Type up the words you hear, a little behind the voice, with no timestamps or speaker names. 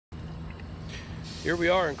Here we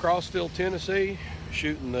are in Crossville, Tennessee,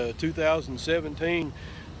 shooting the 2017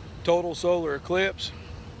 total solar eclipse.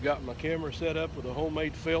 Got my camera set up with a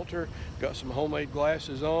homemade filter, got some homemade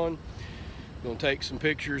glasses on. Gonna take some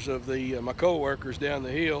pictures of my co-workers down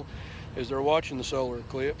the hill as they're watching the solar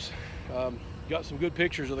eclipse. Got some good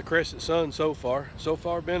pictures of the crescent sun so far.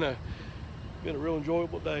 Been a real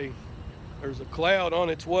enjoyable day. There's a cloud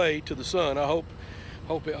on its way to the sun. I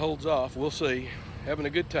hope it holds off. We'll see. Having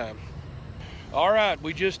a good time. All right,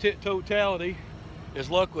 we just hit totality. As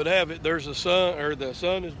luck would have it, there's the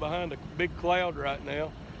sun is behind a big cloud right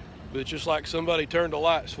now, but it's just like somebody turned a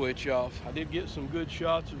light switch off. I did get some good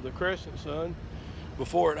shots of the crescent sun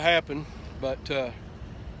before it happened, but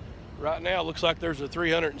right now it looks like there's a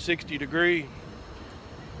 360-degree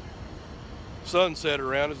sunset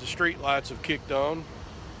around as the street lights have kicked on.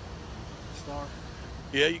 Star.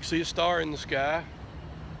 Yeah, you can see a star in the sky.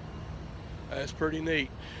 That's pretty neat.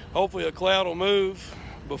 Hopefully a cloud will move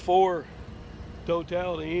before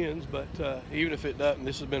totality ends, but even if it doesn't,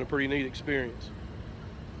 this has been a pretty neat experience.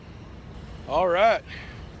 All right,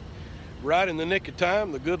 right in the nick of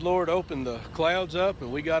time, the good Lord opened the clouds up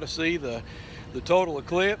and we got to see the total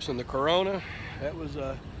eclipse and the corona. That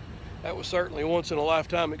was certainly a once in a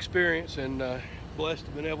lifetime experience, and blessed to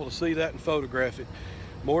have been able to see that and photograph it.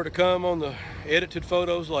 More to come on the edited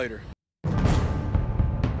photos later.